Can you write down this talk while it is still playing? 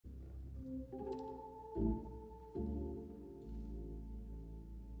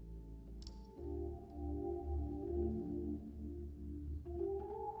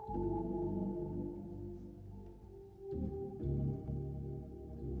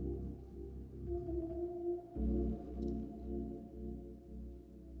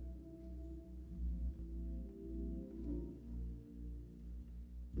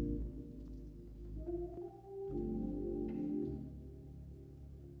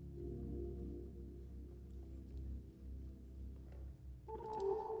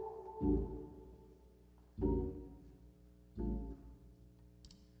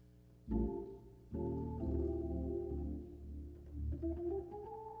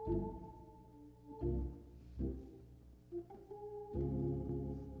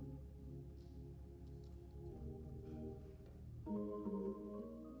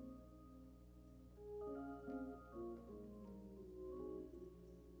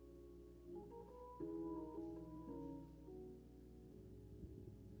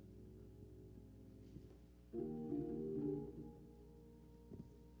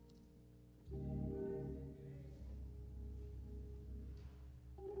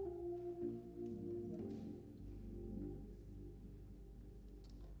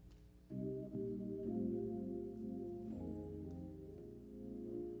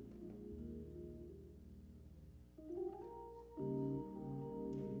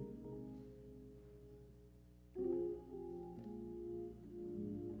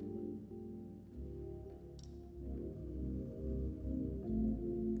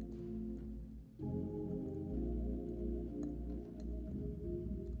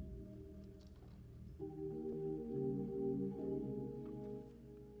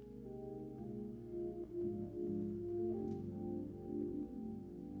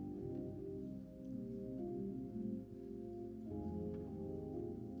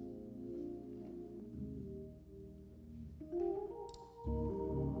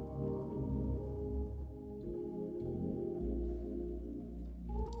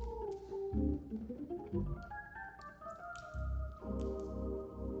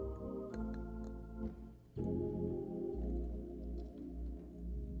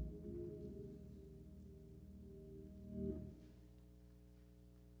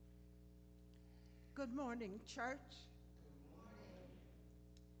Good morning, church.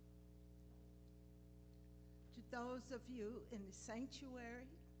 To those of you in the sanctuary,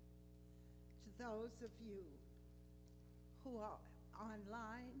 to those of you who are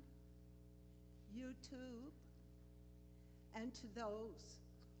online, YouTube, and to those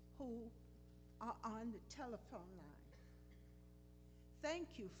who are on the telephone line, thank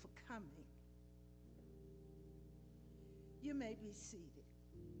you for coming. You may be seated.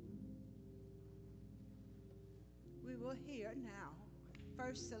 We will hear now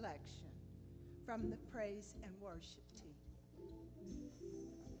first selection from the praise and worship team.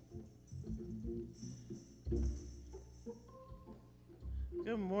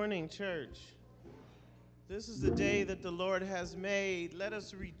 Good morning, church. This is the day that the Lord has made. Let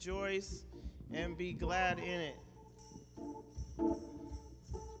us rejoice and be glad in it.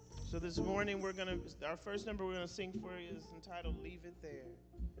 So this morning our first number we're gonna sing for you is entitled "Leave It There."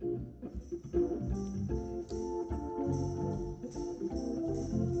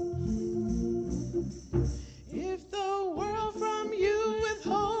 If the world from you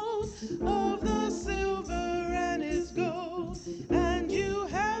withholds of the silver and its gold, and you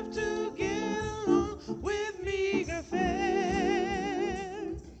have to get along with meager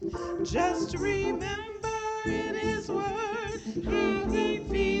fare, just remember in His word, He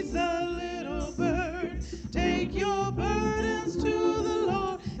feeds the little bird. Take your burdens to the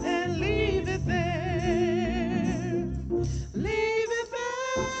Lord and leave it there. Leave it there.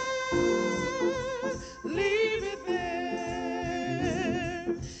 Leave it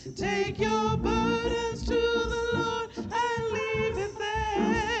there. Take your burdens to the Lord and leave it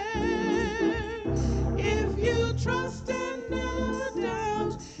there. If you trust and never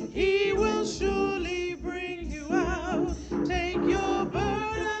doubt, He will surely bring you out. Take your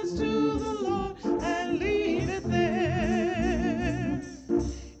burdens to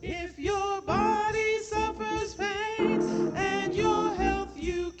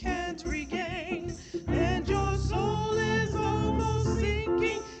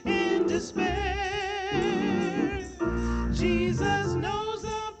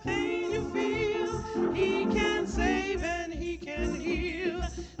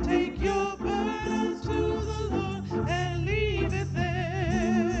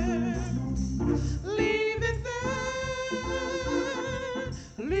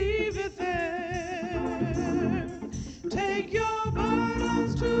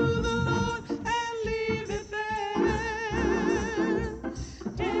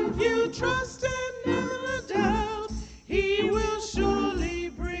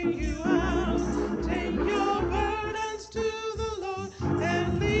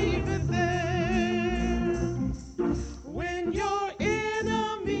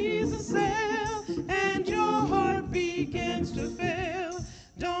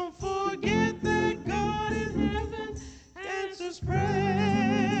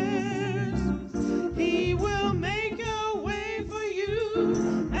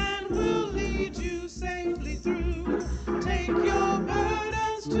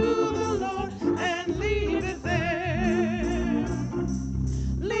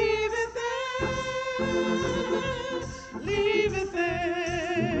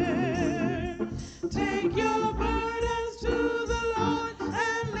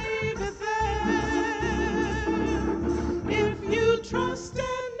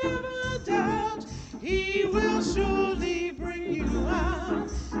never doubt, he will surely bring you out.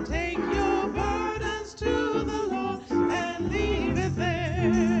 Take your burdens to the Lord and leave it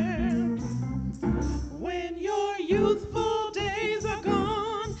there. When your youthful days are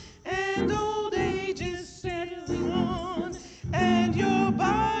gone and old age is settling on, and your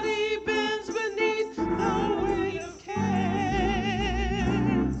body bends beneath the weight of care,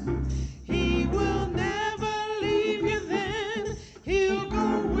 he will never leave you then. He'll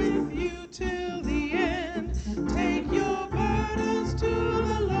go with you till the end. Take your burdens to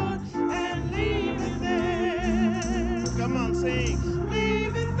the Lord and leave it there. Come on, sing.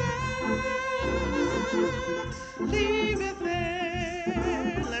 Leave it there. Leave it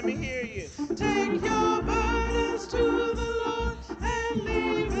there. Let me hear you. Take your burdens to the Lord and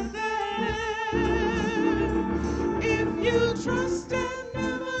leave it there. If you trust and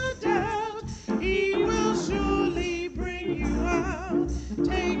never doubt, he will surely bring you out.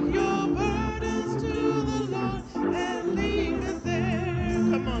 Take your burdens to the Lord and leave it there.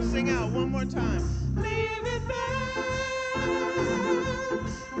 Come on, sing out one more time. Leave it there.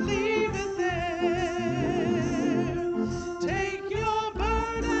 Leave it there. Take your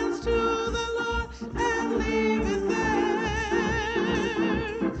burdens to the Lord and leave it there.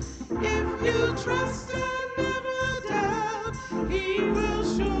 If you trust and never doubt, he will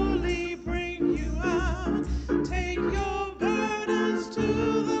surely bring you out. Take your burdens to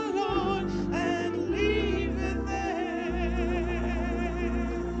the Lord and leave it there.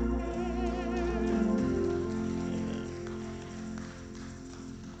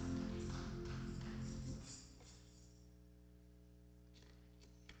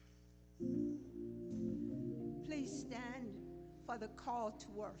 Please stand for the call to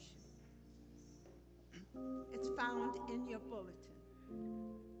worship. It's found in your bulletin.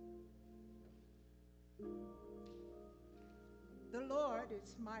 The Lord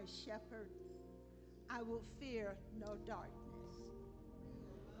is my shepherd. I will fear no darkness.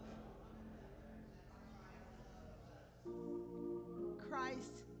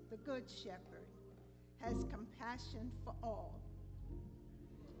 Christ, the good shepherd, has compassion for all.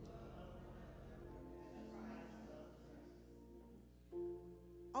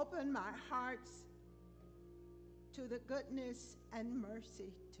 Open my heart to the goodness and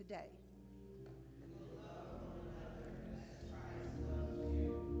mercy today.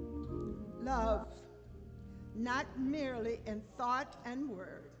 Love, not merely in thought and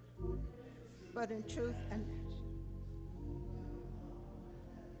word, but in truth and action.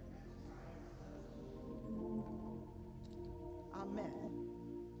 Amen.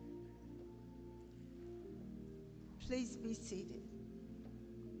 Please be seated.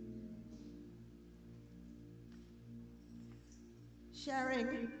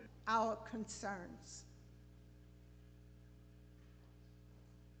 Sharing our concerns.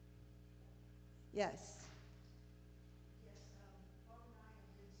 Yes. Yes, Paul and I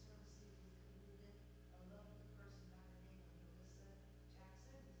have been servicing with communion a lovely person by the name of Melissa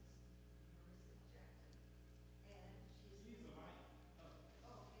Jackson. And she's a white.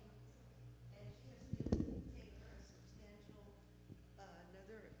 Oh, okay, and she has given Taylor a substantial,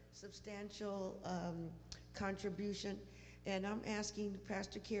 another substantial contribution. And I'm asking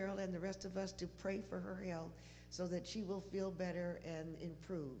Pastor Carol and the rest of us to pray for her health so that she will feel better and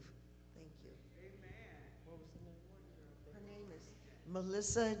improve. Thank you. Amen. What was the name? Her name is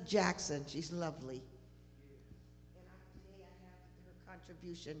Melissa Jackson. She's lovely. And today I have her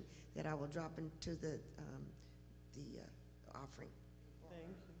contribution that I will drop into the offering.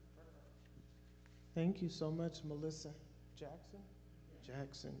 Thank you. Thank you so much, Melissa Jackson.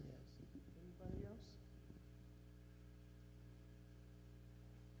 Jackson, yes. Anybody else?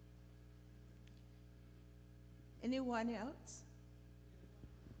 Anyone else?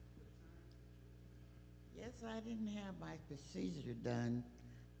 Yes, I didn't have my procedure done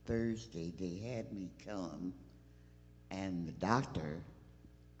Thursday. They had me come, and the doctor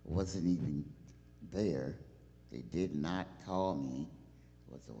wasn't even there. They did not call me.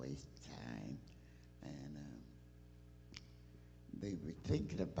 It was a waste of time. And they were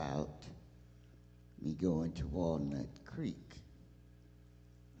thinking about me going to Walnut Creek.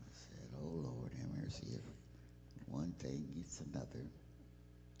 I said, oh, Lord, have mercy. If one thing gets another.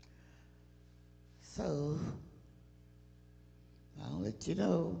 So, I'll let you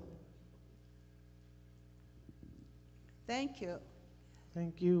know. Thank you.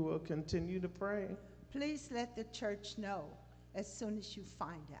 Thank you. We'll continue to pray. Please let the church know as soon as you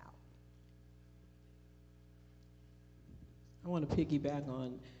find out. I want to piggyback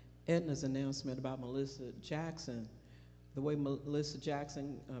on Edna's announcement about Melissa Jackson. The way Melissa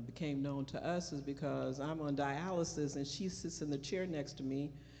Jackson became known to us is because I'm on dialysis and she sits in the chair next to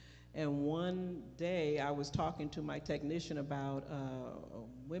me And one day I was talking to my technician about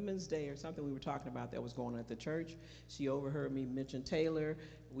Women's Day or something we were talking about that was going on at the church. She overheard me mention Taylor.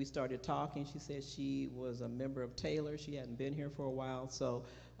 We started talking. She said she was a member of Taylor. She hadn't been here for a while. So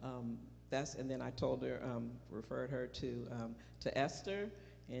and then I told her, referred her to Esther,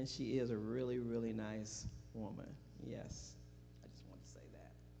 and she is a really, really nice woman. Yes, I just want to say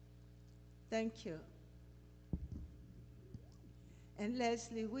that. Thank you. And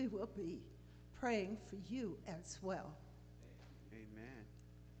Leslie, we will be praying for you as well. Amen.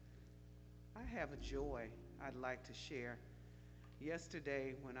 I have a joy I'd like to share.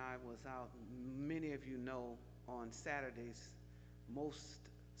 Yesterday, when I was out, many of you know on Saturdays, most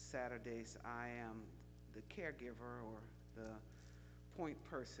Saturdays, I am the caregiver or the point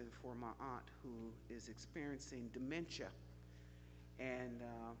person for my aunt who is experiencing dementia. And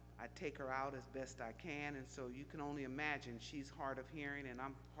I take her out as best I can, and so you can only imagine she's hard of hearing and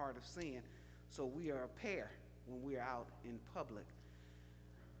I'm hard of seeing. So we are a pair when we're out in public.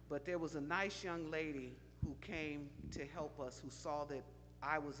 But there was a nice young lady who came to help us, who saw that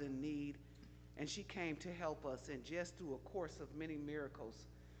I was in need, and she came to help us. And just through a course of many miracles,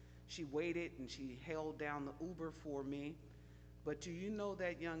 she waited and she held down the Uber for me. But do you know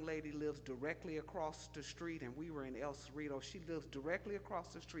that young lady lives directly across the street, and we were in El Cerrito. She lives directly across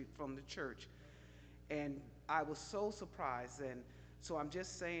the street from the church. And I was so surprised. And so I'm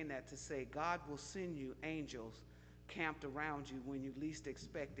just saying that to say God will send you angels camped around you when you least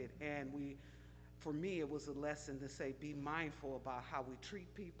expect it. And for me, it was a lesson to say, be mindful about how we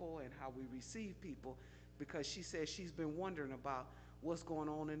treat people and how we receive people, because she says she's been wondering about what's going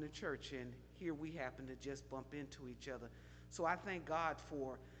on in the church, and here we happen to just bump into each other. So I thank God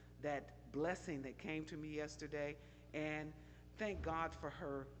for that blessing that came to me yesterday, and thank God for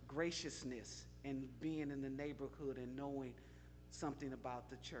her graciousness and being in the neighborhood and knowing something about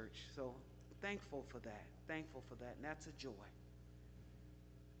the church. So thankful for that, and that's a joy.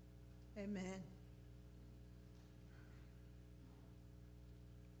 Amen.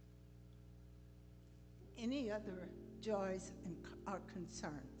 Any other joys or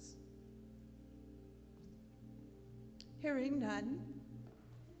concerns? Hearing none,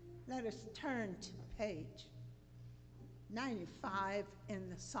 let us turn to page 95 in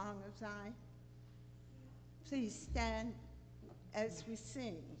the Song of Zion. Please stand as we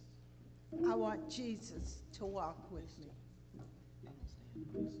sing, I Want Jesus to Walk With Me.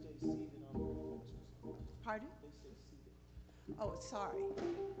 Pardon? Oh, sorry.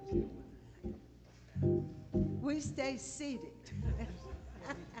 We stay seated.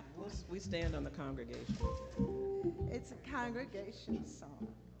 We stand on the congregation. It's a congregation song.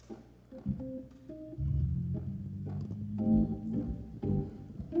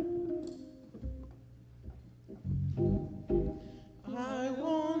 I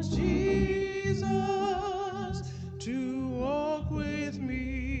want Jesus to walk with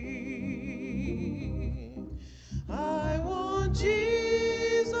me. I want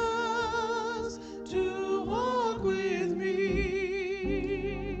Jesus to walk with me.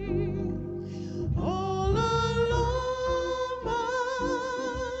 All along my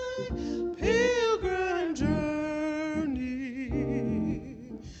pilgrim journey,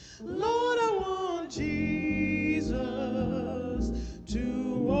 Lord, I want Jesus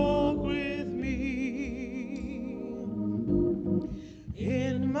to walk with me.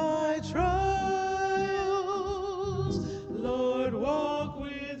 In my trials, Lord, walk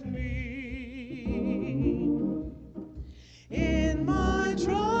with me. In my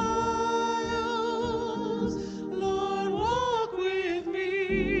trials, Lord, walk with me.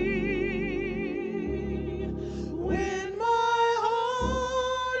 When my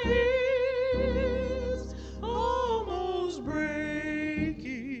heart is almost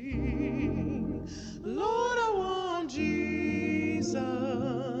breaking, Lord, I want Jesus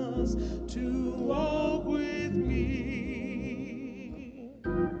to walk with me.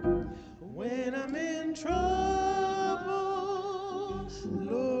 When I'm in trouble,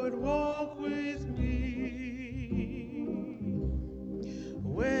 Lord, walk with me.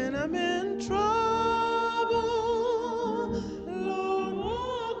 When I'm in trouble, Lord,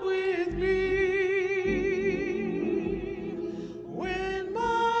 walk with me. When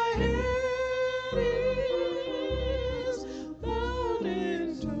my head is bowed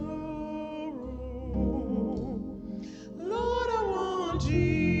in sorrow, Lord, I want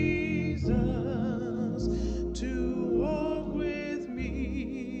Jesus to walk with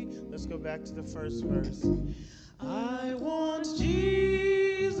me. Let's go back to the first verse. I want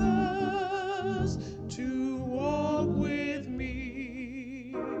Jesus to walk with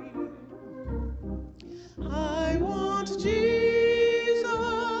me. I want Jesus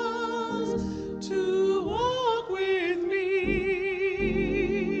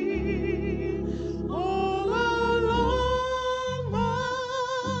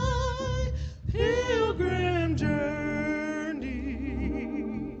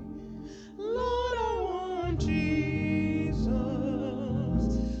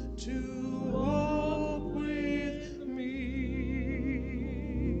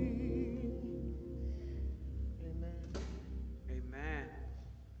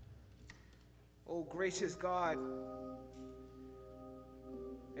gracious God,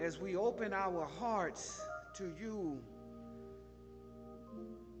 as we open our hearts to you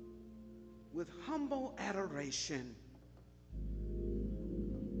with humble adoration,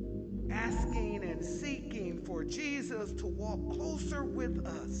 asking and seeking for Jesus to walk closer with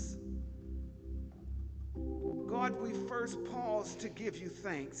us, God, we first pause to give you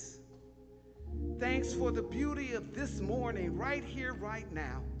thanks. Thanks for the beauty of this morning, right here, right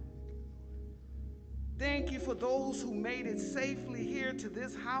now. Thank you for those who made it safely here to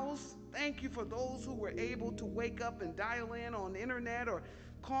this house. Thank you for those who were able to wake up and dial in on the internet or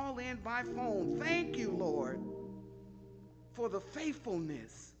call in by phone. Thank you, Lord, for the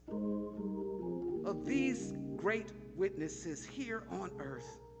faithfulness of these great witnesses here on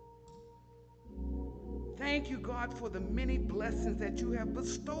earth. Thank you, God, for the many blessings that you have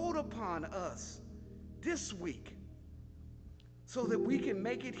bestowed upon us this week so that we can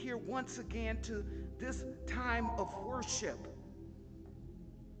make it here once again to this time of worship.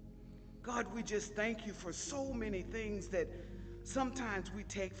 God, we just thank you for so many things that sometimes we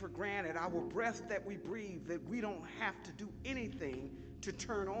take for granted. Our breath that we breathe, that we don't have to do anything to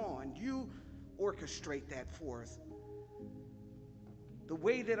turn on. You orchestrate that for us. The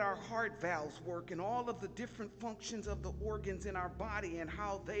way that our heart valves work and all of the different functions of the organs in our body and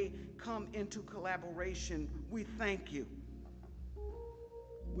how they come into collaboration, we thank you.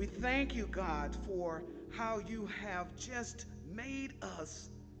 We thank you, God, for how you have just made us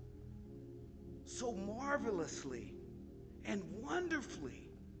so marvelously and wonderfully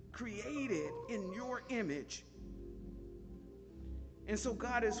created in your image. And so,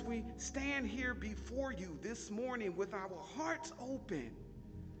 God, as we stand here before you this morning with our hearts open,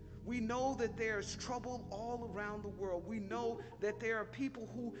 we know that there's trouble all around the world. We know that there are people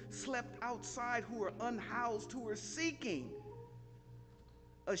who slept outside, who are unhoused, who are seeking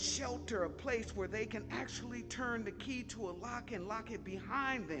a shelter, a place where they can actually turn the key to a lock and lock it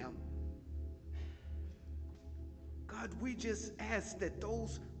behind them. God, we just ask that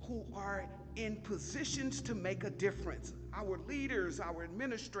those who are in positions to make a difference, our leaders, our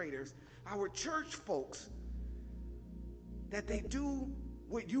administrators, our church folks, that they do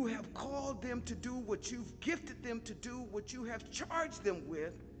what you have called them to do, what you've gifted them to do, what you have charged them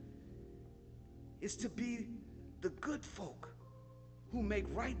with, is to be the good folk who make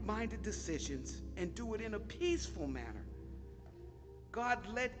right-minded decisions and do it in a peaceful manner. God,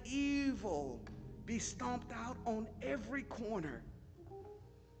 let evil be stomped out on every corner.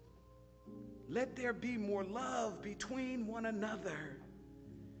 Let there be more love between one another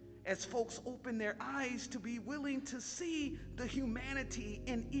as folks open their eyes to be willing to see the humanity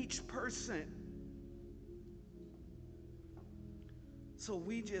in each person. So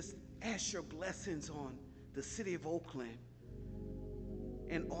we just ask your blessings on the city of Oakland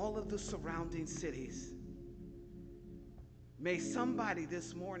and all of the surrounding cities. May somebody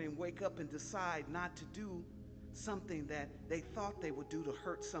this morning wake up and decide not to do something that they thought they would do to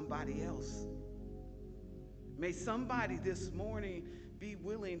hurt somebody else. May somebody this morning be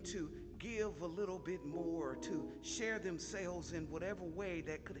willing to give a little bit more, to share themselves in whatever way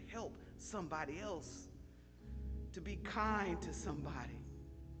that could help somebody else, to be kind to somebody,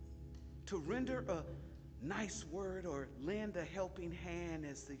 to render a nice word or lend a helping hand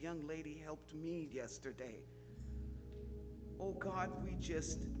as the young lady helped me yesterday. Oh God, we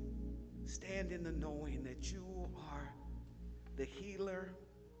just stand in the knowing that you are the healer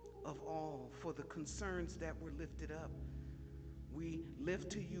of all. For the concerns that were lifted up, we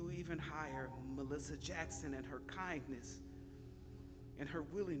lift to you even higher Melissa Jackson and her kindness and her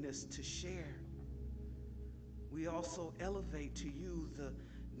willingness to share. We also elevate to you the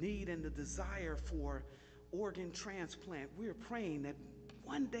need and the desire for organ transplant. We're praying that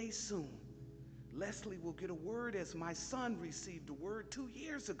one day soon, Leslie will get a word, as my son received a word 2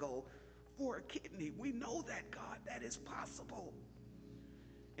 years ago for a kidney. We know that, God, that is possible.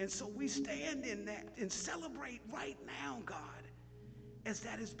 And so we stand in that and celebrate right now, God, as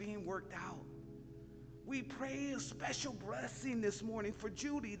that is being worked out. We pray a special blessing this morning for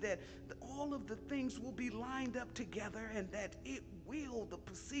Judy, that all of the things will be lined up together and that the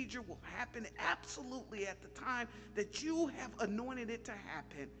procedure will happen absolutely at the time that you have anointed it to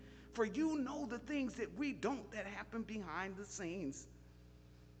happen. For you know the things that we don't, that happen behind the scenes.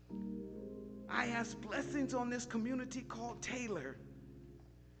 I ask blessings on this community called Taylor,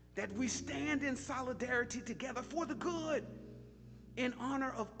 that we stand in solidarity together for the good, in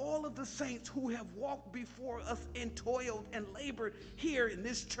honor of all of the saints who have walked before us and toiled and labored here in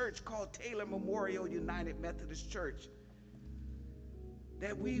this church called Taylor Memorial United Methodist Church.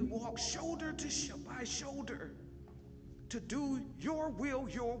 That we walk shoulder by shoulder to do your will,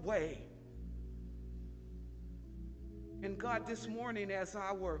 your way. And God, this morning, as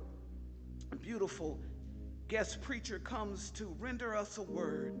our beautiful guest preacher comes to render us a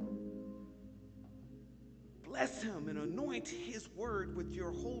word, bless him and anoint his word with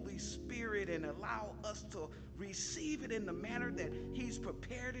your Holy Spirit and allow us to receive it in the manner that he's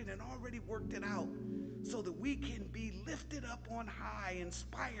prepared it and already worked it out, so that we can be lifted up on high,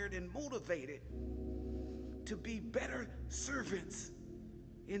 inspired and motivated to be better servants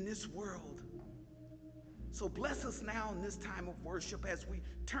in this world. So bless us now in this time of worship as we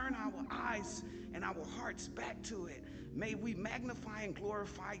turn our eyes and our hearts back to it. May we magnify and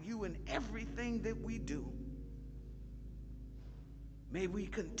glorify you in everything that we do. May we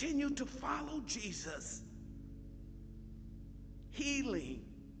continue to follow Jesus, healing,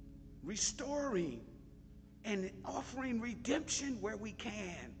 restoring, and offering redemption where we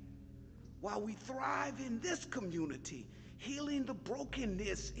can, while we thrive in this community, healing the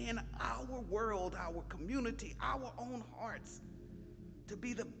brokenness in our world, our community, our own hearts, to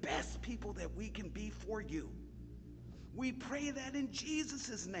be the best people that we can be for you. We pray that in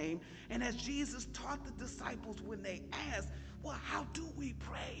Jesus' name, and as Jesus taught the disciples when they asked, well, how do we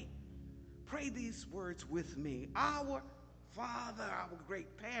pray? Pray these words with me. Our Father, our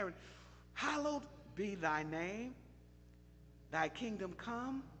great parent, hallowed be thy name. Thy kingdom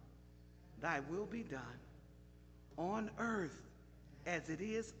come, thy will be done, on earth as it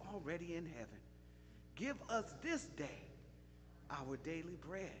is already in heaven. Give us this day our daily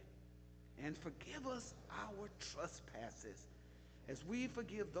bread, and forgive us our trespasses as we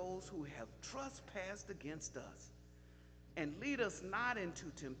forgive those who have trespassed against us. And lead us not into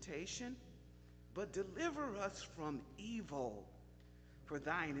temptation, but deliver us from evil. For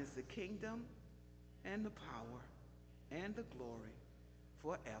thine is the kingdom and the power and the glory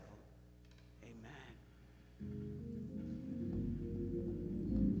forever. Amen.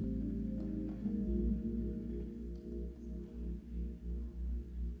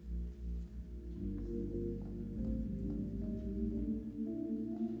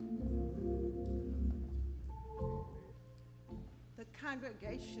 The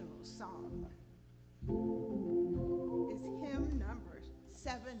congregational song is hymn number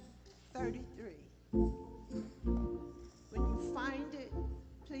 733. When you find it,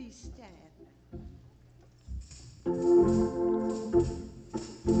 please stand.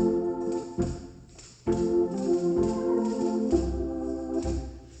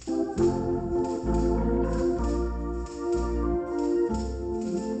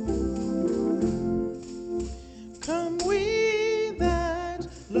 Come we that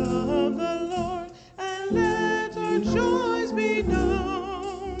love the Lord, and let our joys be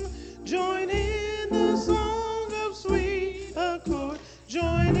known. Join in the song of sweet accord.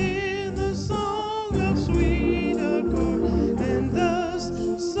 Join in the song of sweet accord. And thus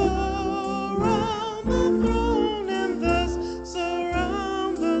surround the throne, and thus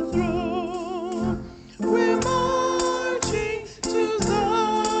surround the throne. We're marching to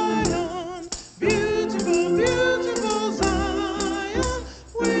Zion, beautiful, beautiful Zion.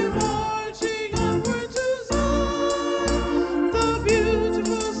 We're marching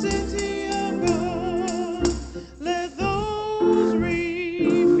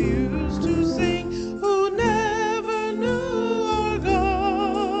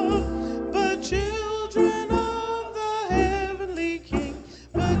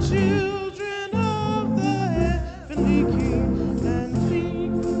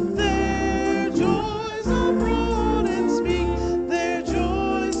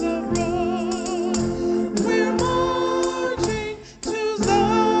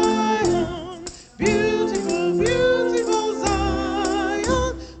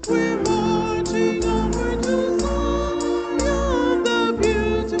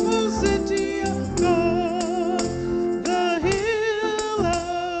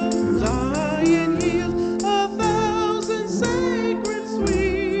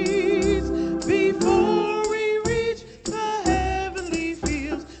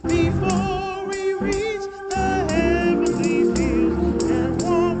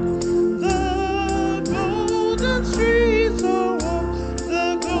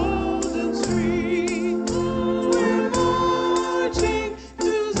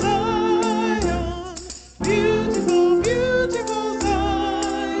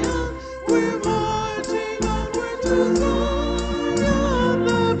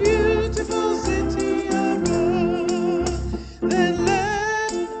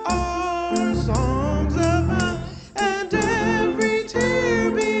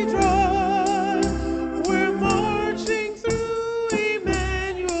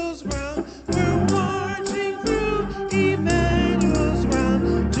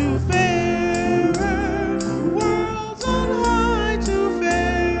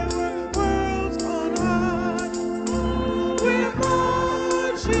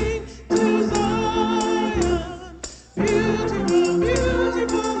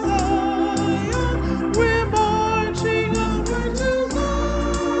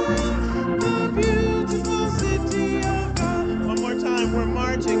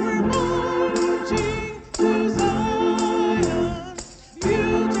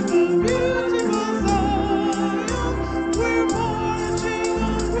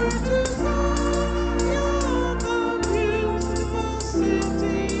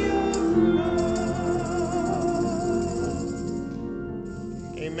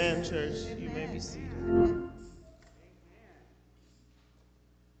Amen, church. You may be seated.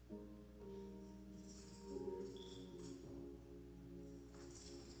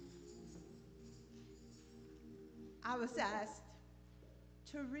 I was asked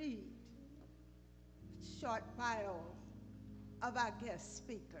to read short bio of our guest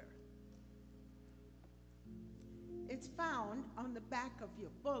speaker. It's found on the back of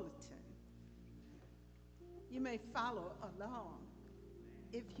your bulletin. You may follow along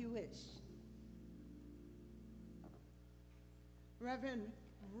if you wish. Reverend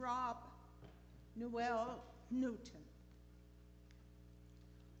Rob Newell-Newton,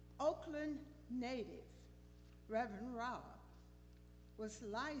 Oakland native. Reverend Rob was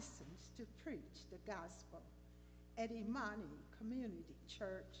licensed to preach the gospel at Imani Community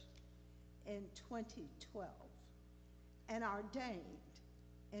Church in 2012 and ordained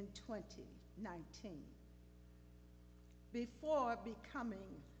in 2019. Before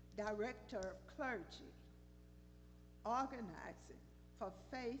becoming Director of Clergy, organizing for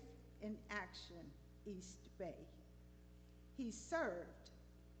Faith in Action East Bay, he served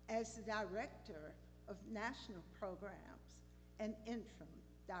as the Director of National Programs and Interim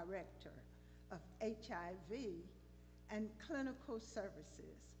Director of HIV and Clinical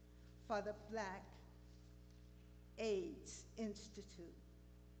Services for the Black AIDS Institute,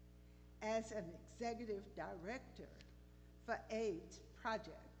 as an Executive Director for AIDS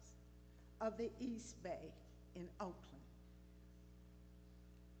Projects of the East Bay in Oakland.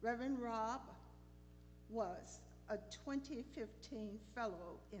 Reverend Rob was a 2015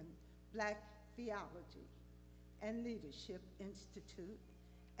 Fellow in Black Theology and Leadership Institute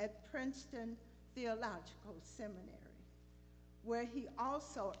at Princeton Theological Seminary, where he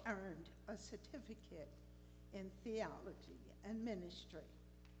also earned a certificate in theology and ministry.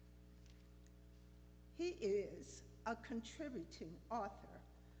 He is a contributing author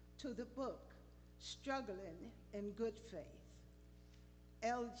to the book Struggling in Good Faith,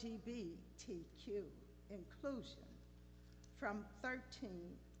 LGBTQ Inclusion from 13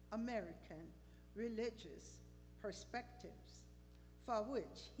 American Religious Perspectives, for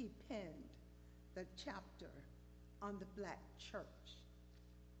which he penned the chapter on the Black church.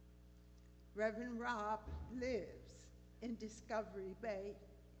 Reverend Rob lives in Discovery Bay,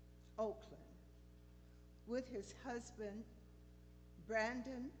 Oakland, with his husband,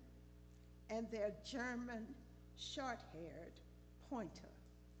 Brandon, and their German short-haired pointer,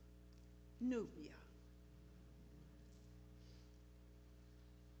 Nubia.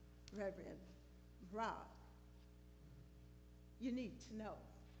 Reverend Rob, you need to know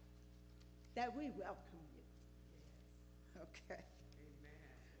that we welcome you. Okay.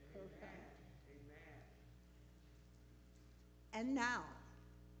 Amen. Okay. Amen. And now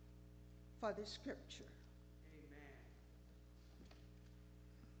for the scripture. Amen.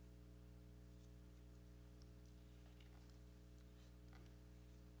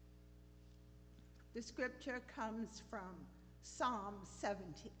 The scripture comes from Psalm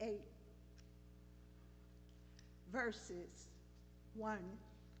 78, verses 1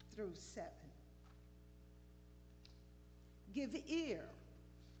 through 7. Give ear,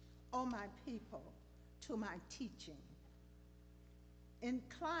 O my people, to my teaching.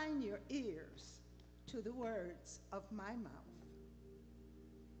 Incline your ears to the words of my mouth.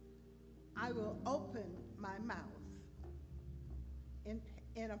 I will open my mouth in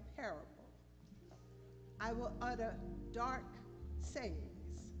a parable. I will utter dark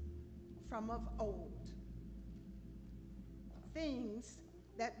sayings from of old, things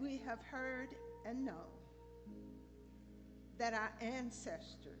that we have heard and known, that our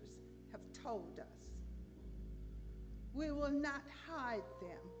ancestors have told us. We will not hide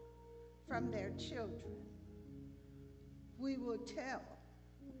them from their children. We will tell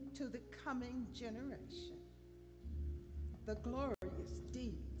to the coming generation the glorious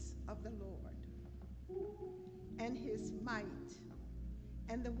deeds of the Lord and his might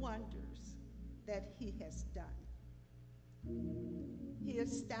and the wonders that he has done. He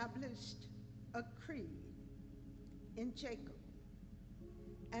established a creed in Jacob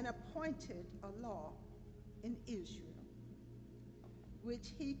and appointed a law in Israel,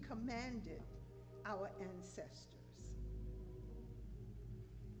 which he commanded our ancestors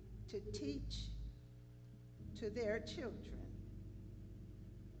to teach to their children,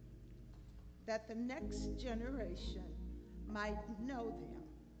 that the next generation might know them,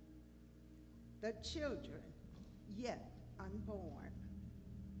 the children yet unborn,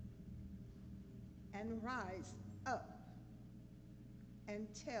 and rise up and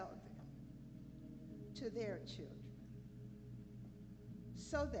tell them to their children,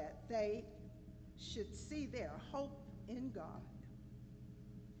 so that they should see their hope in God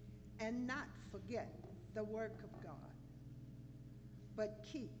and not forget the work of God, but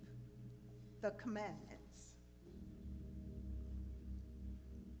keep the commandments.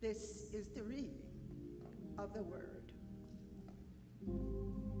 This is the reading of the word.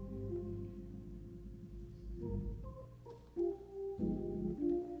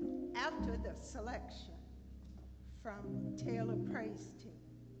 After the selection from Taylor Praise Team,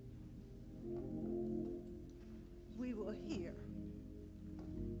 we will hear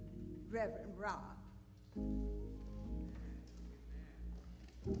Reverend Rob.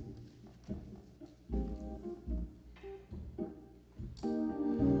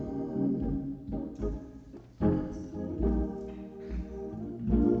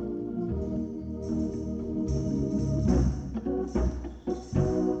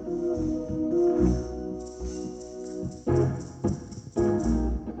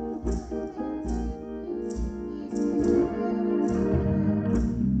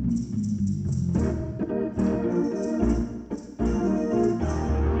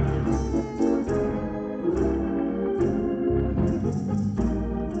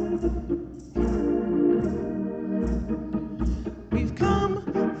 We've come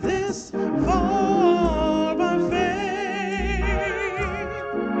this far by faith,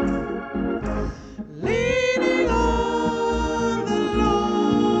 leaning on the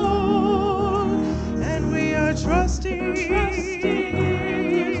Lord, and we are trusting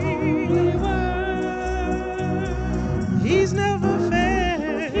His holy word. He's never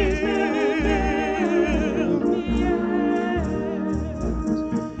failed me yet.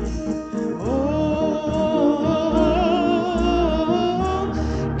 Oh,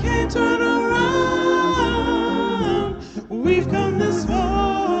 can't turn around. We've come this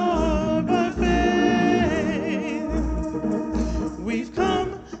far by faith. We've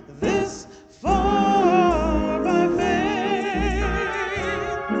come this far by faith,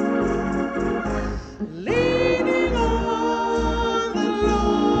 leaning on the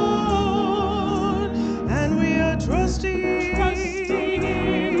Lord, and we are trusting His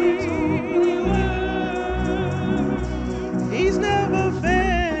holy word. He's never failed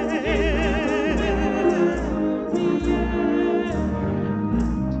me yet.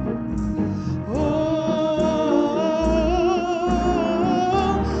 Oh,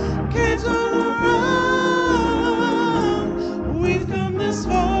 can't turn around. We've come this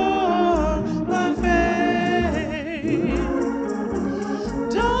far by faith.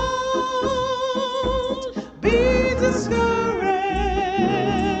 Don't be discouraged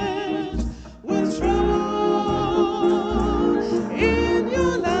with trouble in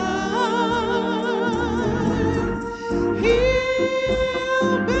your life.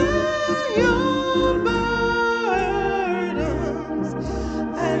 He'll bear your burdens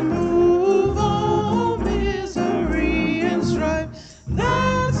and move all misery and strife.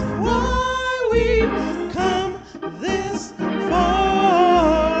 That's why we've come this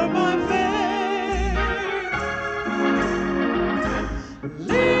far by faith,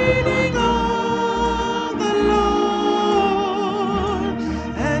 leaning on the Lord,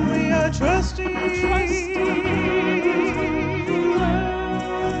 and we are trusting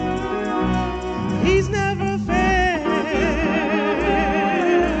He's never failed.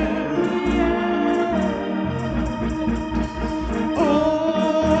 Oh,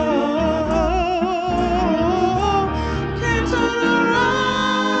 can't turn around.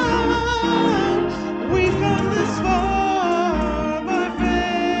 We've come this far by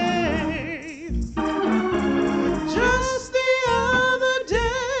faith. Just the other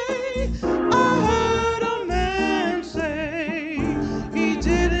day, I heard a man say he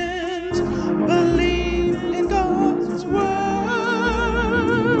didn't believe in God's word.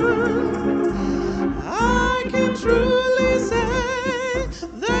 I can truly say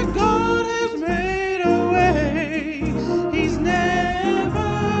that God has made a way. He's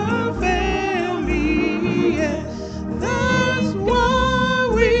never failed me yet. That's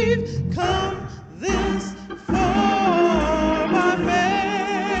why we've come this far by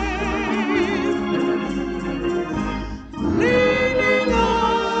faith, leaning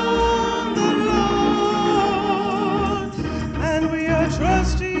on the Lord, and we are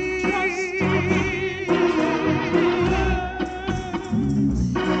trusting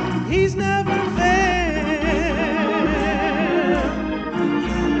He's never failed.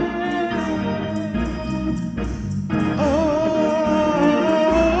 Oh,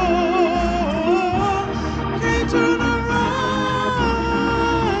 can't turn around.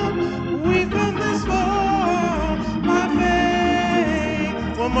 We've come this far by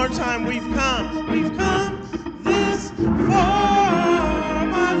faith. One more time, we've come this far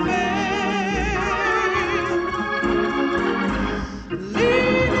by faith,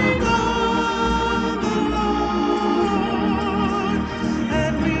 leaning on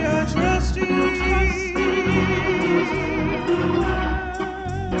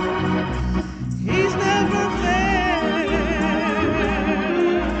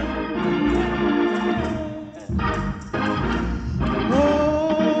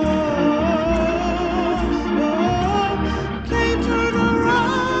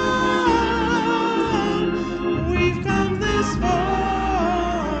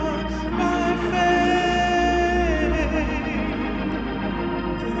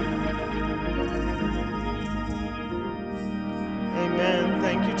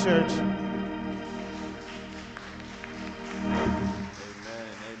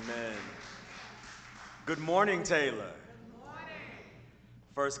Good morning, Taylor. Good morning.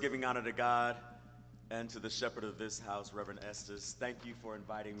 First, giving honor to God and to the shepherd of this house, Reverend Estes. Thank you for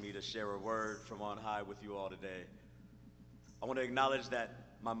inviting me to share a word from on high with you all today. I want to acknowledge that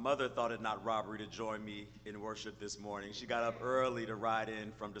my mother thought it not robbery to join me in worship this morning. She got up early to ride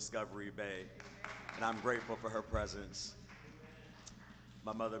in from Discovery Bay, and I'm grateful for her presence.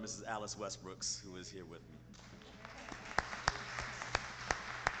 My mother, Mrs. Alice Westbrooks, who is here with me.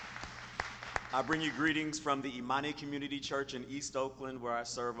 I bring you greetings from the Imani Community Church in East Oakland, where I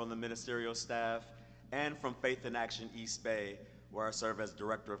serve on the ministerial staff, and from Faith in Action East Bay, where I serve as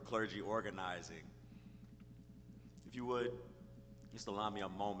Director of Clergy Organizing. If you would, just allow me a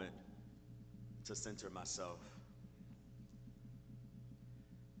moment to center myself.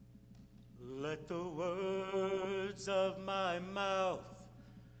 Let the words of my mouth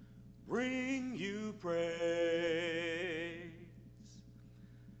bring you praise.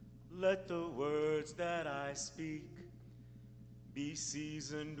 Let the words that I speak be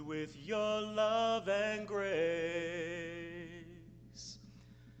seasoned with your love and grace.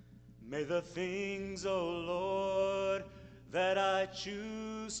 May the things, O Lord, that I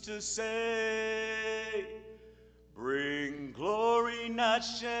choose to say bring glory, not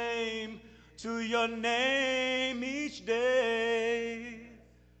shame, to your name each day.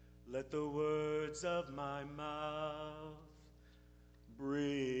 Let the words of my mouth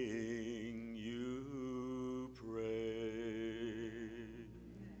bring you praise.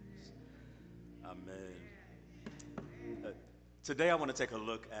 Amen. Today I want to take a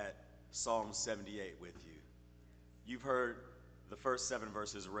look at Psalm 78 with you. You've heard the first 7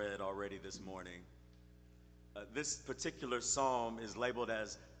 verses read already this morning. This particular psalm is labeled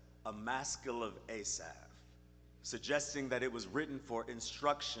as a maskil of Asaph, suggesting that it was written for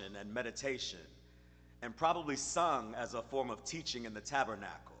instruction and meditation, and probably sung as a form of teaching in the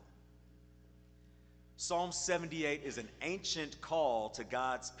tabernacle. Psalm 78 is an ancient call to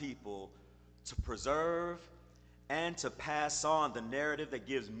God's people to preserve and to pass on the narrative that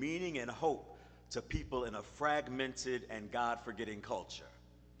gives meaning and hope to people in a fragmented and God-forgetting culture.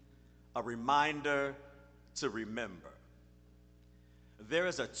 A reminder to remember. There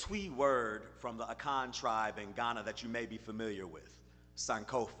is a Twi word from the Akan tribe in Ghana that you may be familiar with,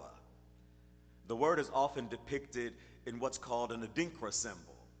 Sankofa. The word is often depicted in what's called an Adinkra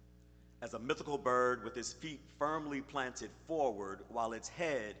symbol, as a mythical bird with its feet firmly planted forward while its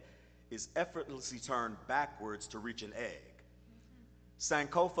head is effortlessly turned backwards to reach an egg.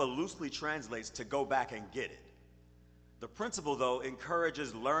 Sankofa loosely translates to go back and get it. The principle, though,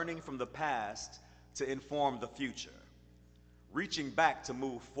 encourages learning from the past to inform the future, reaching back to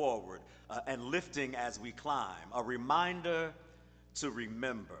move forward, and lifting as we climb, a reminder to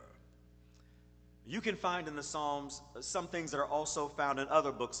remember. You can find in the Psalms some things that are also found in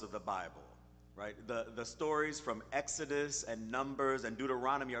other books of the Bible, right? The stories from Exodus and Numbers and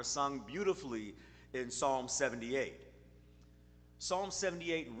Deuteronomy are sung beautifully in Psalm 78. Psalm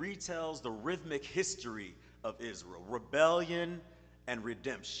 78 retells the rhythmic history of Israel, rebellion and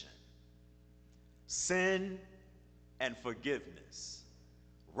redemption, sin and forgiveness,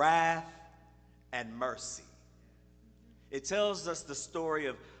 wrath and mercy. It tells us the story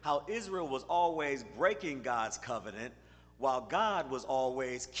of how Israel was always breaking God's covenant while God was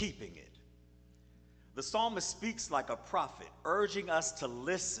always keeping it. The psalmist speaks like a prophet, urging us to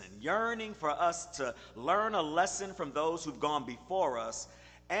listen, yearning for us to learn a lesson from those who've gone before us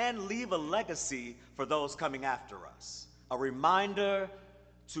and leave a legacy for those coming after us, a reminder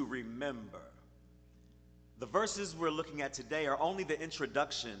to remember. The verses we're looking at today are only the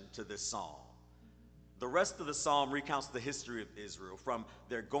introduction to this psalm. The rest of the psalm recounts the history of Israel, from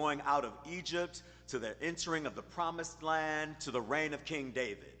their going out of Egypt to their entering of the promised land to the reign of King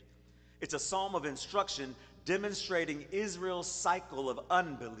David. It's a psalm of instruction demonstrating Israel's cycle of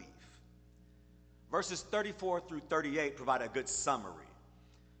unbelief. Verses 34 through 38 provide a good summary.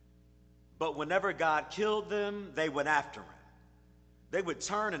 But whenever God killed them, they went after him. They would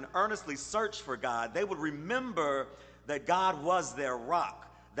turn and earnestly search for God. They would remember that God was their rock,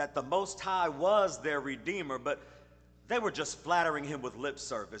 that the Most High was their Redeemer, but they were just flattering him with lip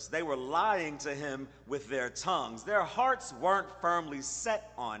service. They were lying to him with their tongues. Their hearts weren't firmly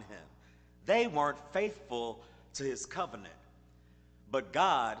set on him. They weren't faithful to his covenant. But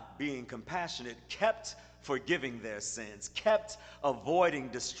God, being compassionate, kept forgiving their sins, kept avoiding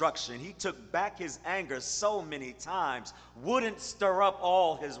destruction. He took back his anger so many times, wouldn't stir up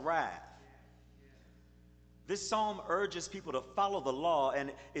all his wrath. This psalm urges people to follow the law,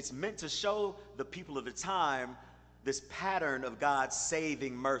 and it's meant to show the people of the time this pattern of God's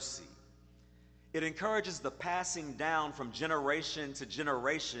saving mercy. It encourages the passing down from generation to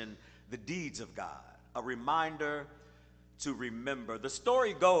generation the deeds of God. a reminder to remember. The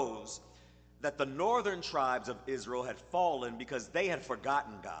story goes that the northern tribes of Israel had fallen because they had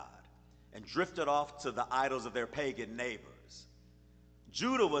forgotten God and drifted off to the idols of their pagan neighbors.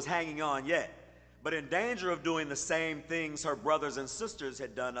 Judah was hanging on yet, but in danger of doing the same things her brothers and sisters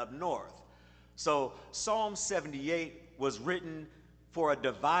had done up north. So Psalm 78 was written for a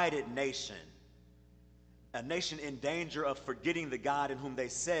divided nation, a nation in danger of forgetting the God in whom they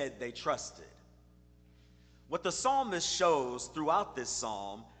said they trusted. What the psalmist shows throughout this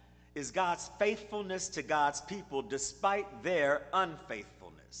psalm is God's faithfulness to God's people despite their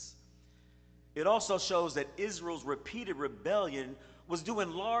unfaithfulness. It also shows that Israel's repeated rebellion was due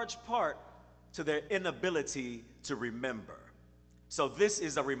in large part to their inability to remember. So this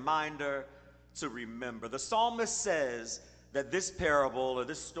is a reminder to remember. The psalmist says that this parable or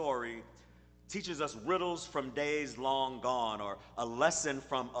this story teaches us riddles from days long gone, or a lesson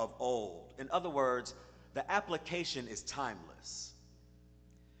from of old. In other words, the application is timeless.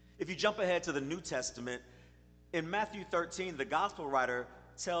 If you jump ahead to the New Testament, in Matthew 13, the gospel writer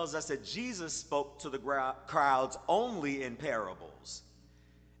tells us that Jesus spoke to the crowds only in parables.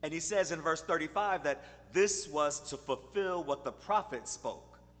 And he says in verse 35 that this was to fulfill what the prophet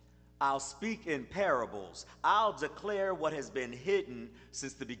spoke. I'll speak in parables. I'll declare what has been hidden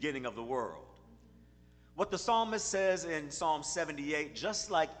since the beginning of the world. What the psalmist says in Psalm 78,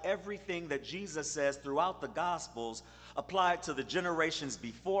 just like everything that Jesus says throughout the Gospels, applied to the generations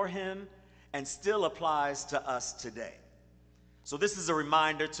before him and still applies to us today. So this is a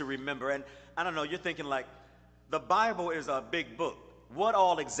reminder to remember. And I don't know, you're thinking like, the Bible is a big book. What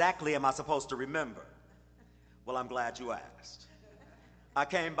all exactly am I supposed to remember? Well, I'm glad you asked. I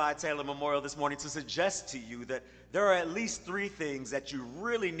came by Taylor Memorial this morning to suggest to you that there are at least 3 things that you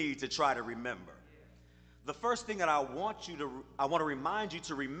really need to try to remember. The first thing that I want to remind you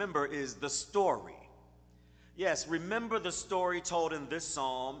to remember is the story. Yes, remember the story told in this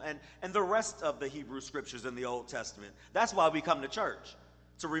psalm and the rest of the Hebrew scriptures in the Old Testament. That's why we come to church,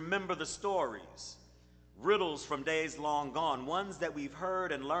 to remember the stories, riddles from days long gone, ones that we've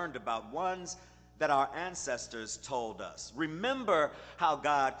heard and learned about, ones that our ancestors told us. Remember how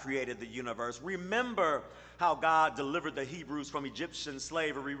God created the universe. Remember how God delivered the Hebrews from Egyptian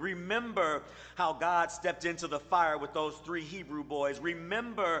slavery. Remember how God stepped into the fire with those 3 Hebrew boys.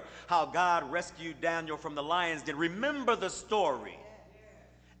 Remember how God rescued Daniel from the lion's den. Remember the story.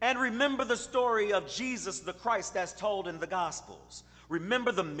 And remember the story of Jesus the Christ that's told in the Gospels.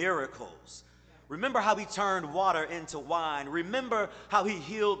 Remember the miracles. Remember how he turned water into wine. Remember how he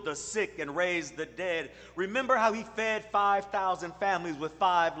healed the sick and raised the dead. Remember how he fed 5,000 families with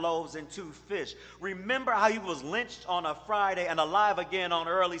 5 loaves and 2 fish. Remember how he was lynched on a Friday and alive again on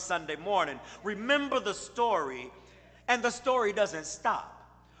early Sunday morning. Remember the story, and the story doesn't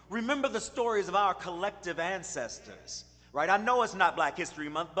stop. Remember the stories of our collective ancestors, right? I know it's not Black History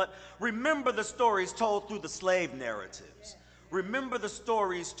Month, but remember the stories told through the slave narratives. Remember the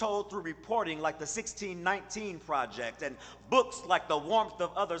stories told through reporting like the 1619 Project and books like The Warmth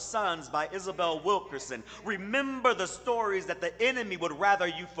of Other Suns by Isabel Wilkerson. Remember the stories that the enemy would rather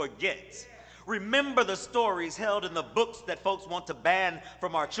you forget. Remember the stories held in the books that folks want to ban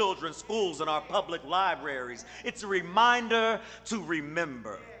from our children's schools and our public libraries. It's a reminder to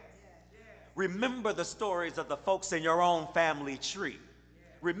remember. Remember the stories of the folks in your own family tree.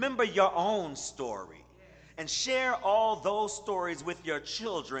 Remember your own story. And share all those stories with your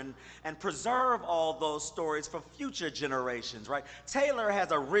children and preserve all those stories for future generations, right? Taylor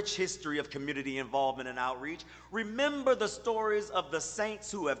has a rich history of community involvement and outreach. Remember the stories of the saints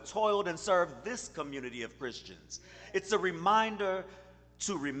who have toiled and served this community of Christians. It's a reminder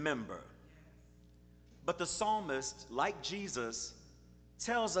to remember. But the psalmist, like Jesus,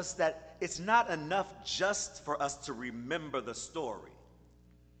 tells us that it's not enough just for us to remember the story.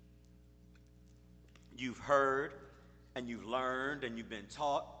 You've heard and you've learned and you've been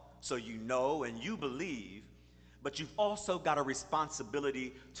taught, so you know and you believe, but you've also got a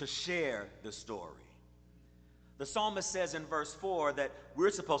responsibility to share the story. The psalmist says in verse 4 that we're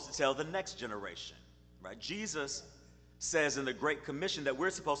supposed to tell the next generation, right? Jesus says in the Great Commission that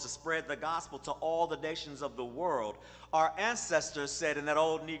we're supposed to spread the gospel to all the nations of the world. Our ancestors said in that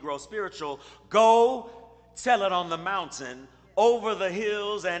old Negro spiritual, go tell it on the mountain, over the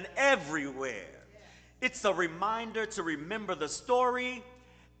hills, and everywhere. It's a reminder to remember the story,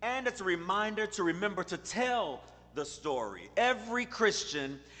 and it's a reminder to remember to tell the story. Every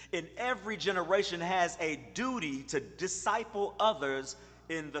Christian in every generation has a duty to disciple others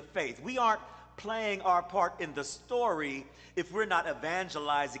in the faith. We aren't playing our part in the story if we're not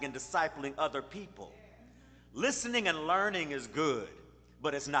evangelizing and discipling other people. Listening and learning is good,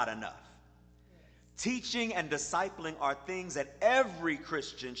 but it's not enough. Teaching and discipling are things that every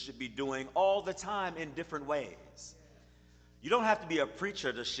Christian should be doing all the time in different ways. You don't have to be a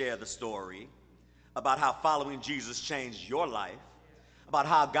preacher to share the story about how following Jesus changed your life, about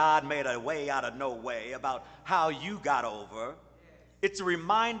how God made a way out of no way, about how you got over. It's a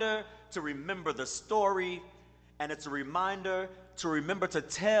reminder to remember the story, and it's a reminder to remember to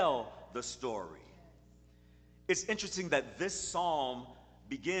tell the story. It's interesting that this psalm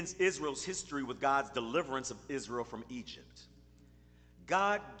begins Israel's history with God's deliverance of Israel from Egypt.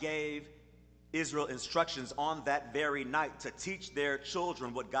 God gave Israel instructions on that very night to teach their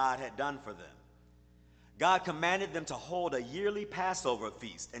children what God had done for them. God commanded them to hold a yearly Passover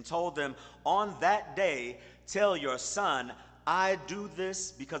feast and told them, on that day, tell your son, I do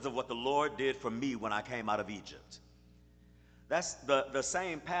this because of what the Lord did for me when I came out of Egypt. That's the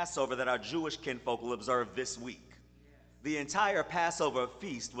same Passover that our Jewish kinfolk will observe this week. The entire Passover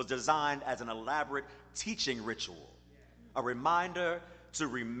feast was designed as an elaborate teaching ritual, a reminder to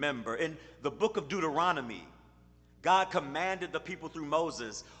remember. In the book of Deuteronomy, God commanded the people through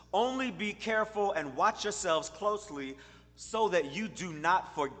Moses, only be careful and watch yourselves closely so that you do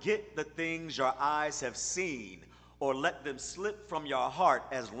not forget the things your eyes have seen or let them slip from your heart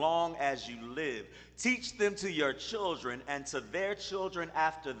as long as you live. Teach them to your children and to their children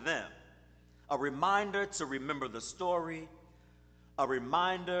after them. A reminder to remember the story, a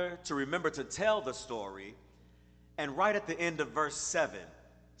reminder to remember to tell the story, and right at the end of verse 7,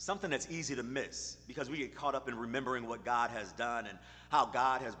 something that's easy to miss because we get caught up in remembering what God has done and how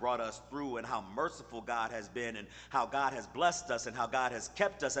God has brought us through and how merciful God has been and how God has blessed us and how God has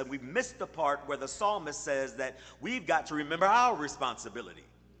kept us, and we miss the part where the psalmist says that we've got to remember our responsibility.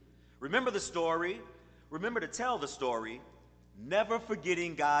 Remember the story, remember to tell the story, never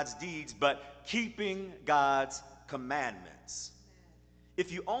forgetting God's deeds, but keeping God's commandments.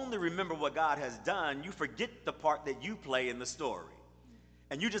 If you only remember what God has done, you forget the part that you play in the story.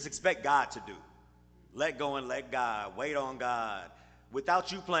 And you just expect God to do. Let go and let God, wait on God,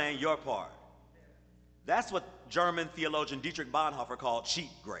 without you playing your part. That's what German theologian Dietrich Bonhoeffer called cheap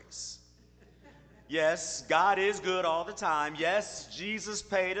grace. Yes, God is good all the time. Yes, Jesus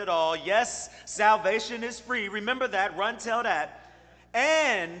paid it all. Yes, salvation is free. Remember that. Run, tell that.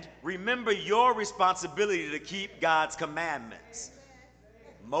 And remember your responsibility to keep God's commandments.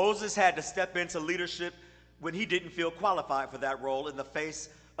 Moses had to step into leadership when he didn't feel qualified for that role in the face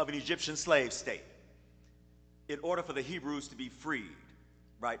of an Egyptian slave state, in order for the Hebrews to be freed,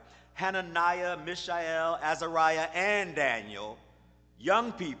 right? Hananiah, Mishael, Azariah, and Daniel,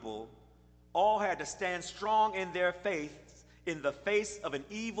 young people, all had to stand strong in their faith in the face of an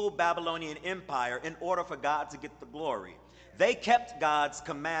evil Babylonian empire in order for God to get the glory. They kept God's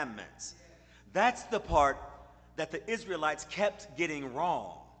commandments. That's the part that the Israelites kept getting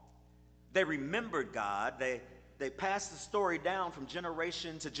wrong. They remembered God. They passed the story down from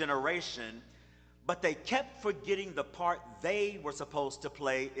generation to generation, but they kept forgetting the part they were supposed to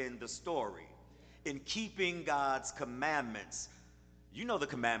play in the story, in keeping God's commandments. You know the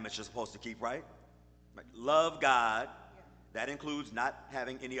commandments you're supposed to keep, right? Love God. That includes not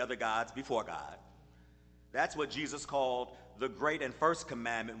having any other gods before God. That's what Jesus called the great and first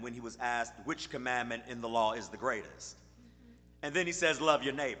commandment when he was asked which commandment in the law is the greatest. And then he says, love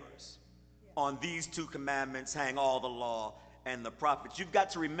your neighbors. On these two commandments hang all the law and the prophets. You've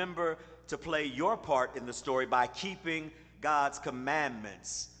got to remember to play your part in the story by keeping God's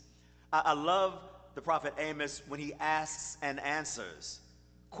commandments. I love the prophet Amos when he asks and answers.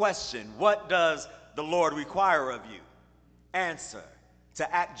 Question, what does the Lord require of you? Answer,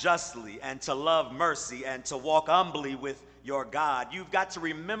 to act justly and to love mercy and to walk humbly with your God. You've got to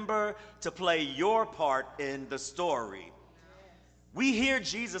remember to play your part in the story. We hear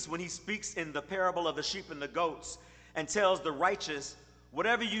Jesus when he speaks in the parable of the sheep and the goats and tells the righteous,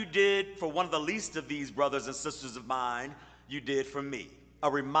 whatever you did for one of the least of these brothers and sisters of mine, you did for me.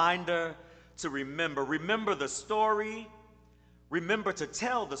 A reminder to remember. Remember the story. Remember to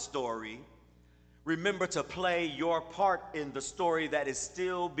tell the story. Remember to play your part in the story that is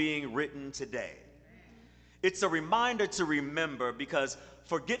still being written today. It's a reminder to remember because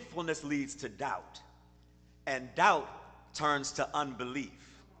forgetfulness leads to doubt, and doubt turns to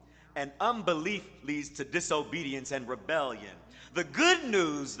unbelief, and unbelief leads to disobedience and rebellion. The good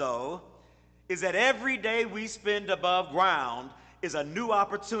news, though, is that every day we spend above ground is a new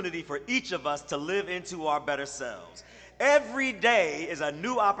opportunity for each of us to live into our better selves. Every day is a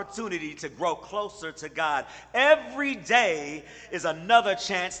new opportunity to grow closer to God. Every day is another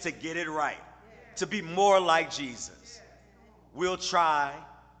chance to get it right, to be more like Jesus. We'll try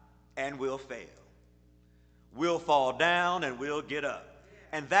and we'll fail. We'll fall down and we'll get up.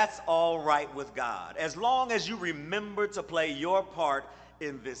 And that's all right with God, as long as you remember to play your part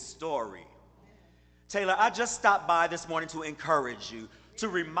in this story. Taylor, I just stopped by this morning to encourage you, to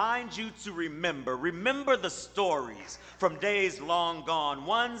remind you to remember. Remember the stories from days long gone,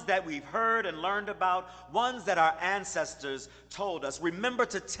 ones that we've heard and learned about, ones that our ancestors told us. Remember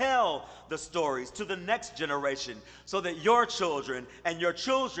to tell the stories to the next generation so that your children and your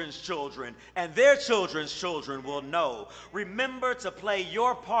children's children and their children's children will know. Remember to play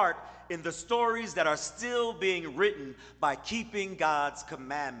your part in the stories that are still being written by keeping God's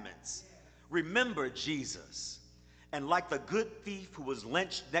commandments. Remember Jesus. And like the good thief who was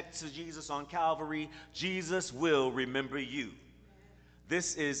lynched next to Jesus on Calvary, Jesus will remember you.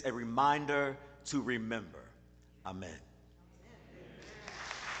 This is a reminder to remember. Amen.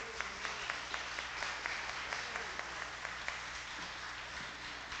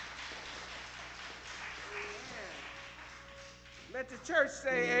 Let the church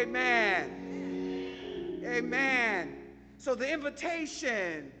say amen. Amen. So the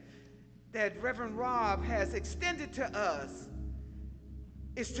invitation that Reverend Rob has extended to us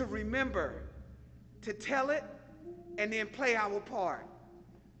is to remember, to tell it, and then play our part.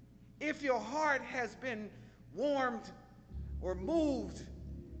 If your heart has been warmed or moved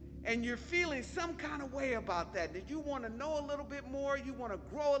and you're feeling some kind of way about that you want to know a little bit more, you want to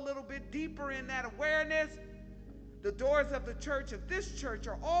grow a little bit deeper in that awareness, the doors of the church, of this church,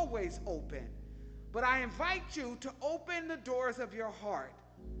 are always open. But I invite you to open the doors of your heart.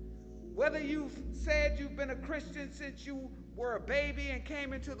 Whether you've said you've been a Christian since you were a baby and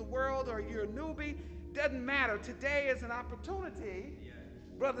came into the world, or you're a newbie, doesn't matter. Today is an opportunity,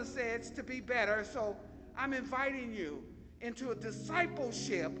 Brother says, to be better. So I'm inviting you into a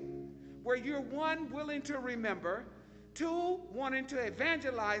discipleship where you're, one, willing to remember, two, wanting to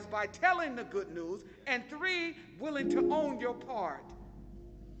evangelize by telling the good news, and three, willing to own your part.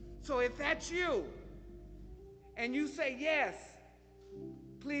 So if that's you, and you say yes,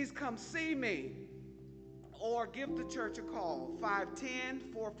 please come see me or give the church a call,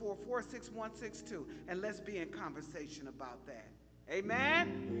 510-444-6162, and let's be in conversation about that.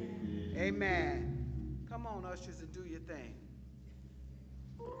 Amen? Amen. Come on, ushers, and do your thing.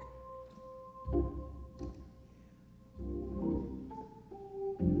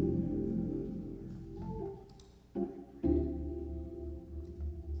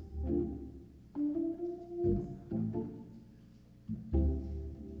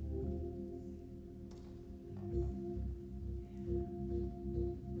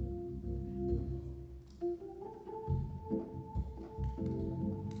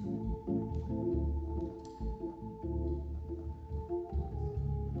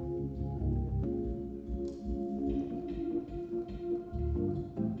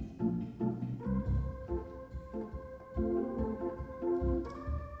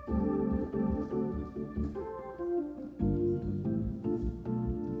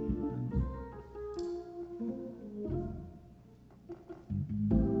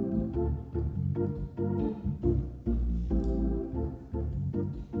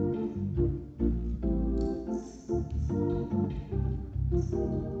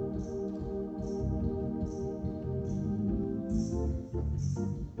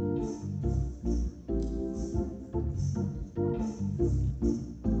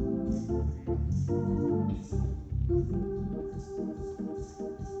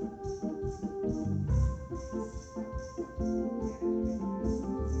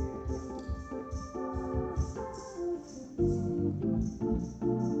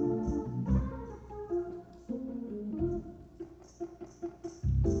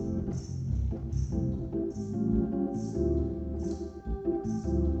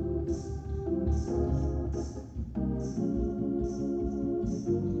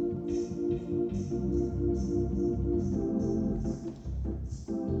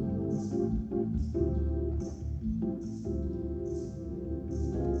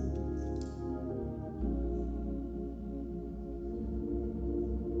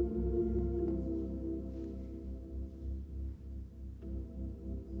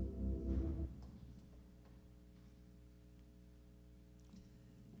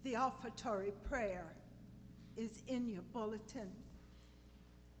 The offertory prayer is in your bulletin.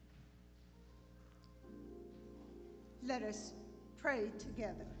 Let us pray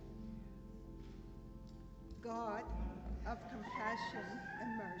together. God of compassion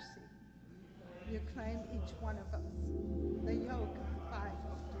and mercy, you claim each one of us. The yoke the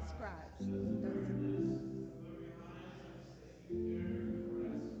Bible describes, doesn't it?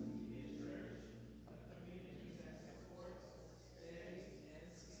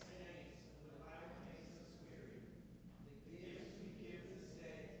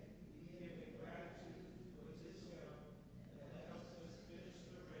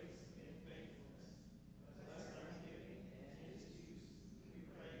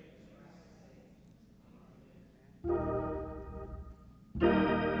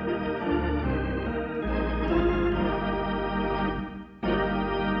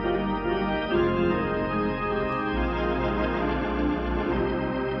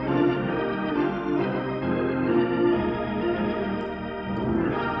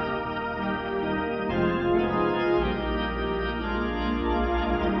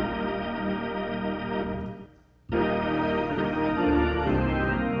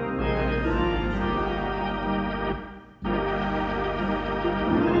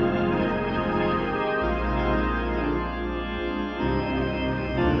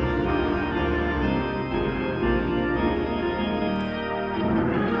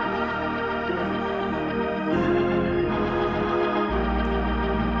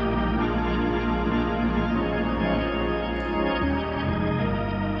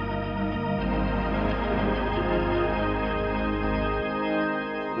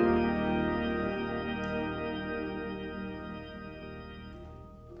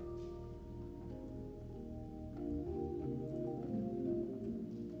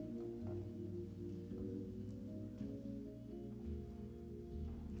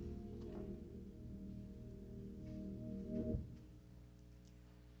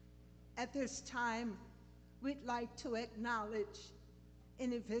 At this time, we'd like to acknowledge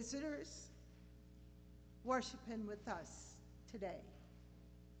any visitors worshiping with us today.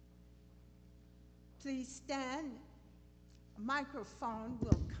 Please stand. A microphone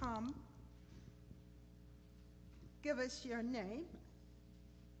will come. Give us your name.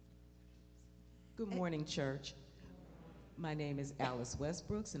 Good morning, church. My name is Alice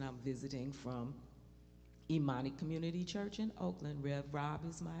Westbrooks, and I'm visiting from Imani Community Church in Oakland. Rev Rob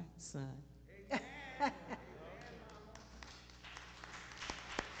is my son. Okay.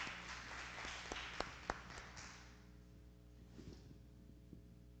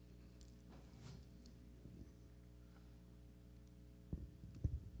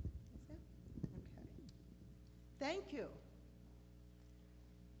 Thank you.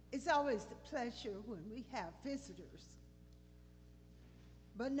 It's always a pleasure when we have visitors.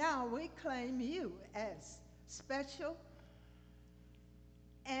 But now we claim you as special,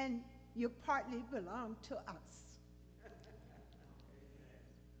 and you partly belong to us.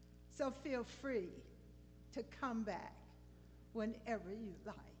 So feel free to come back whenever you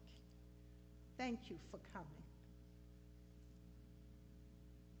like. Thank you for coming.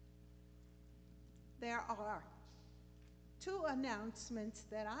 There are two announcements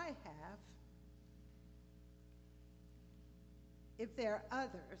that I have. If there are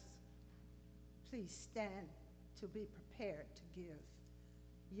others, please stand to be prepared to give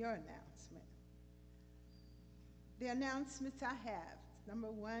your announcement. The announcements I have,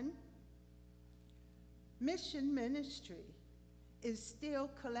 number one, Mission Ministry is still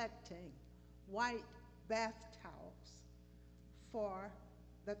collecting white bath towels for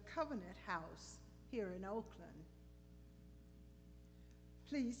the Covenant House here in Oakland.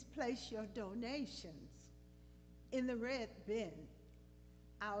 Please place your donations in the red bin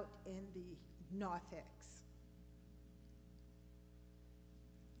out in the narthex.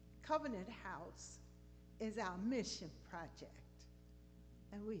 Covenant House is our mission project,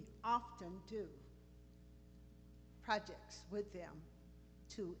 and we often do projects with them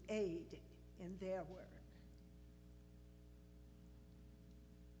to aid in their work.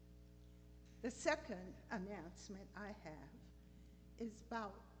 The second announcement I have is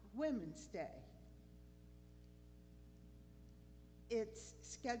about Women's Day. It's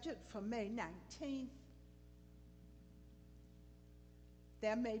scheduled for May 19th.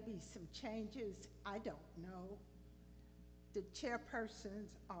 There may be some changes, I don't know. The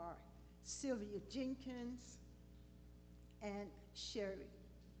chairpersons are Sylvia Jenkins and Sherry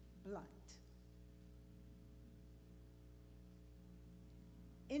Blunt.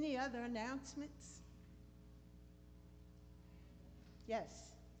 Any other announcements?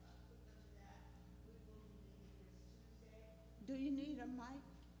 Yes. Do you need a mic?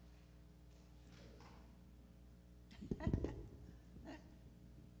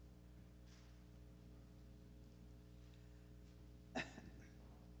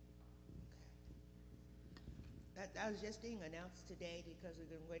 That was just being announced today because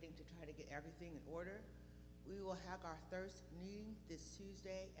we've been waiting to try to get everything in order. We will have our Thursday meeting this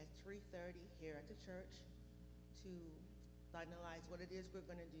Tuesday at 3:30 here at the church to finalize what it is we're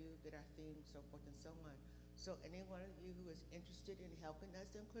going to do, get our theme, so forth and so on. So any one of you who is interested in helping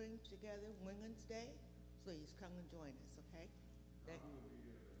us in putting together Women's Day, please come and join us, okay?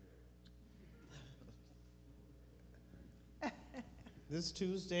 This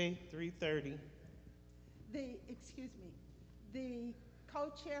Tuesday, 3:30. Excuse me, the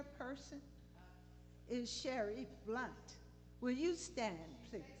co-chairperson is Sherry Blunt. Will you stand,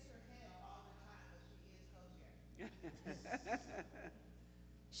 please? She shakes her head all the time, but she is co-chair.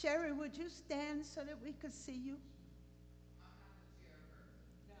 Sherry, would you stand so that we could see you? I'm not the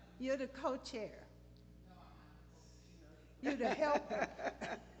chairperson. No. You're the co-chair. No, I'm not the co-chair. You're the helper.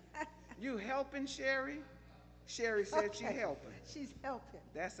 You helping, Sherry? Sherry said she helping. She's helping.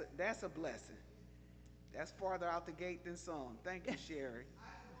 That's a blessing. That's farther out the gate than some. Thank you, Sherry.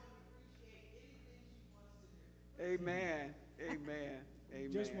 I want to appreciate anything she wants to do. Amen. Amen.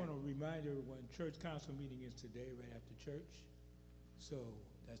 Amen. Just want to remind everyone, church council meeting is today right after church. So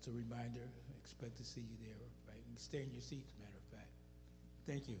that's a reminder. I expect to see you there, right? And stay in your seats, matter of fact.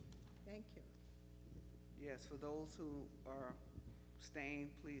 Thank you. Thank you. Yes, for those who are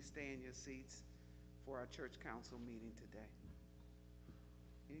staying, please stay in your seats for our church council meeting today.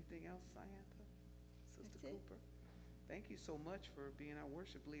 Anything else, Sayantha? Sister That's it. Cooper? Thank you so much for being our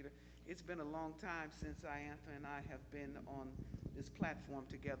worship leader. It's been a long time since Ayantha and I have been on this platform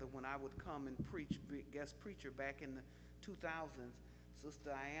together. When I would come and preach, guest preacher back in the 2000s, Sister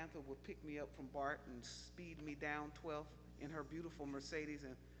Ayantha would pick me up from BART and speed me down 12th in her beautiful Mercedes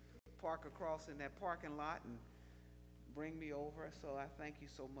and park across in that parking lot and bring me over. So I thank you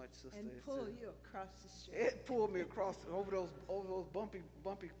so much, sister. And pull you across the street. It pulled me across over those bumpy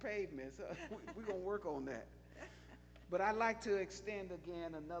pavements. We're gonna work on that. But I'd like to extend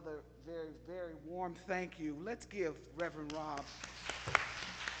again another very, very warm thank you. Let's give Reverend Rob.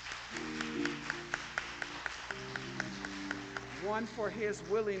 One, for his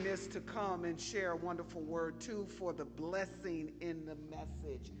willingness to come and share a wonderful word. Two, for the blessing in the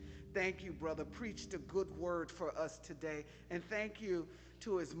message. Thank you, brother. Preached a good word for us today. And thank you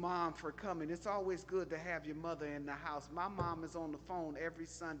to his mom for coming. It's always good to have your mother in the house. My mom is on the phone every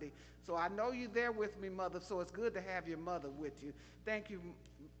Sunday. So I know you're there with me, mother, so it's good to have your mother with you. Thank you,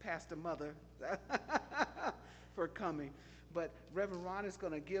 Pastor Mother, for coming. But Reverend Ron is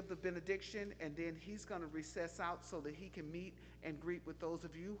going to give the benediction, and then he's going to recess out so that he can meet and greet with those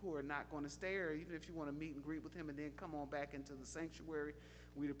of you who are not going to stay, or even if you want to meet and greet with him and then come on back into the sanctuary,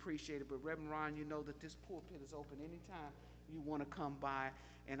 we'd appreciate it. But Reverend Ron, you know that this pulpit is open anytime you want to come by,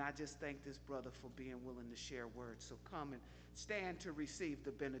 and I just thank this brother for being willing to share words. So come and stand to receive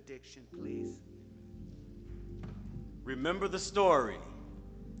the benediction, please. Remember the story.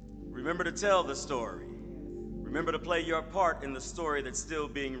 Remember to tell the story. Remember to play your part in the story that's still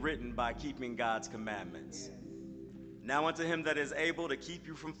being written by keeping God's commandments. Now unto him that is able to keep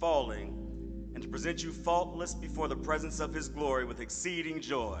you from falling and to present you faultless before the presence of his glory with exceeding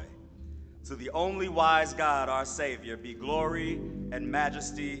joy. To the only wise God, our Savior, be glory and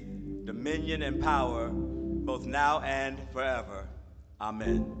majesty, dominion and power, both now and forever.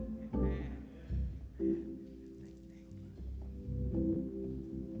 Amen.